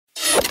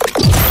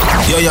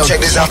Yo, check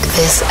this out.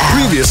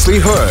 Previously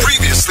heard.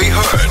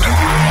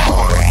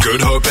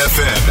 Good Hope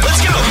FM.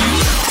 Let's go.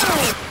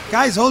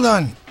 Guys, hold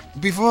on.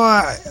 Before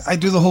I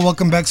do the whole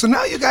welcome back, so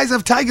now you guys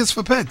have tigers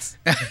for pets.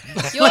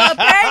 You're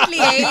apparently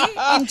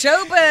in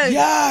Joburg.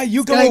 Yeah,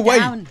 you go Going away.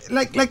 down.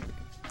 Like,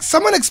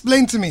 someone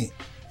explained to me,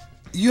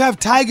 you have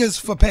tigers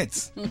for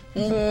pets.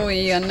 Oh,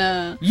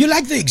 yeah. You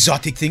like the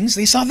exotic things.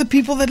 There's other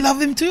people that love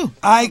them too.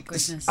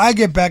 goodness. I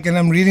get back and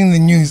I'm reading the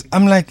news.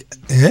 I'm like,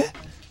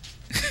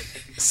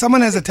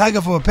 someone has a tiger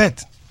for a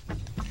pet.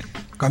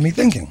 Got me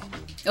thinking.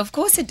 Of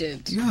course it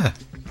did. Yeah.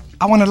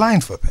 I want a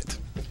lion for a pet.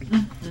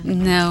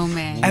 No,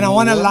 man. And I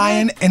want a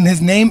lion, and his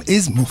name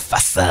is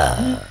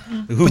Mufasa.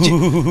 But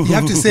you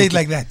have to say it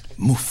like that.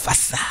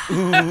 Mufasa.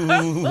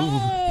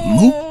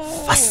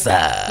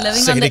 Mufasa. Living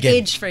Say on it the again.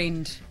 edge,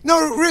 friend. No,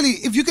 really,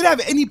 if you could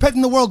have any pet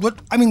in the world,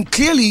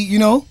 clearly,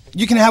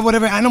 you can have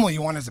whatever animal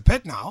you want as a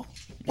pet now.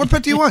 What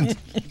pet do you want?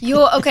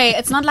 Okay,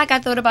 it's not like I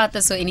thought about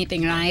this or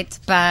anything, right?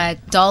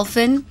 But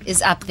dolphin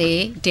is up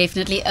there.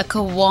 Definitely a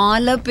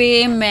koala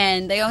bear,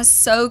 man. They are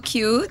so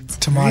cute.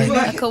 Tamari.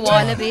 A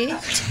koala bear.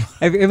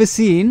 Have you ever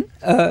seen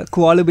a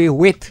koala bear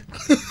wet?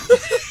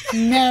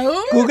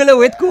 No. Google a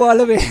wet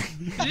koala bear.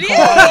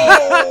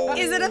 Really?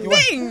 Is it a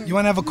thing? You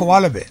want to have a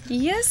koala bear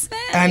Yes, man.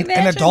 and a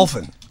Imagine.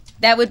 dolphin.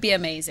 That would be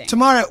amazing.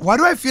 Tamara, why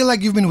do I feel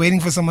like you've been waiting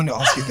for someone to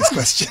ask you this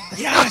question?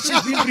 Yeah,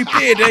 she's been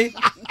prepared, eh?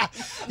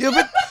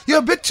 You're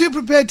a bit too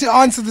prepared to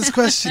answer this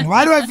question.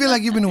 Why do I feel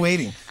like you've been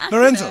waiting?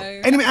 Lorenzo,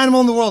 know. any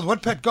animal in the world,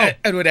 what pet? Go.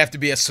 It would have to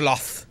be a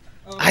sloth.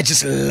 I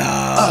just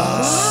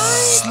love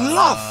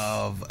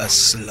Sloth. a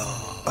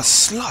sloth. A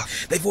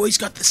sloth. They've always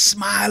got the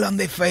smile on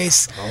their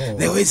face.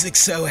 They always look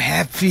so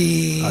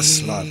happy. A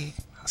sloth.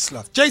 A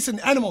sloth. Jason,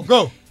 animal,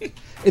 go.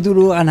 It would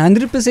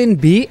 100%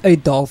 be a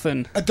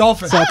dolphin. A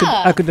dolphin. So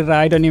I could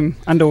ride on him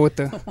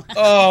underwater.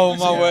 Oh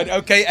my word.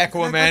 Okay,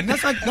 Aquaman.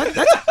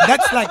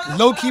 That's like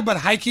low key but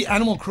high key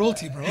animal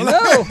cruelty, bro.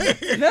 No.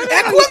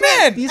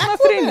 Aquaman! He's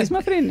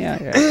my friend. Yeah.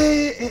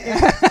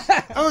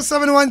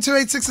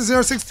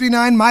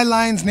 07128600639. My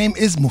lion's name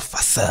is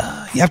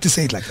Mufasa. You have to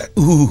say it like that.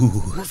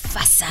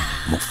 Mufasa.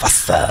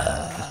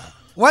 Mufasa.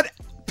 What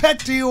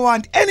pet do you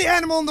want? Any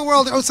animal in the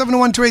world?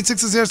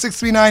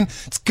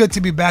 07128600639. It's good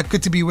to be back.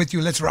 Good to be with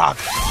you. Let's rock.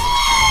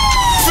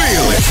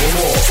 Feel it.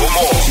 For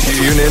more,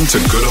 tune in to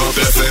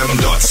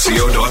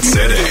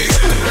goodhopefm.co.za.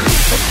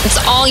 It's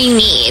all you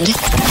need.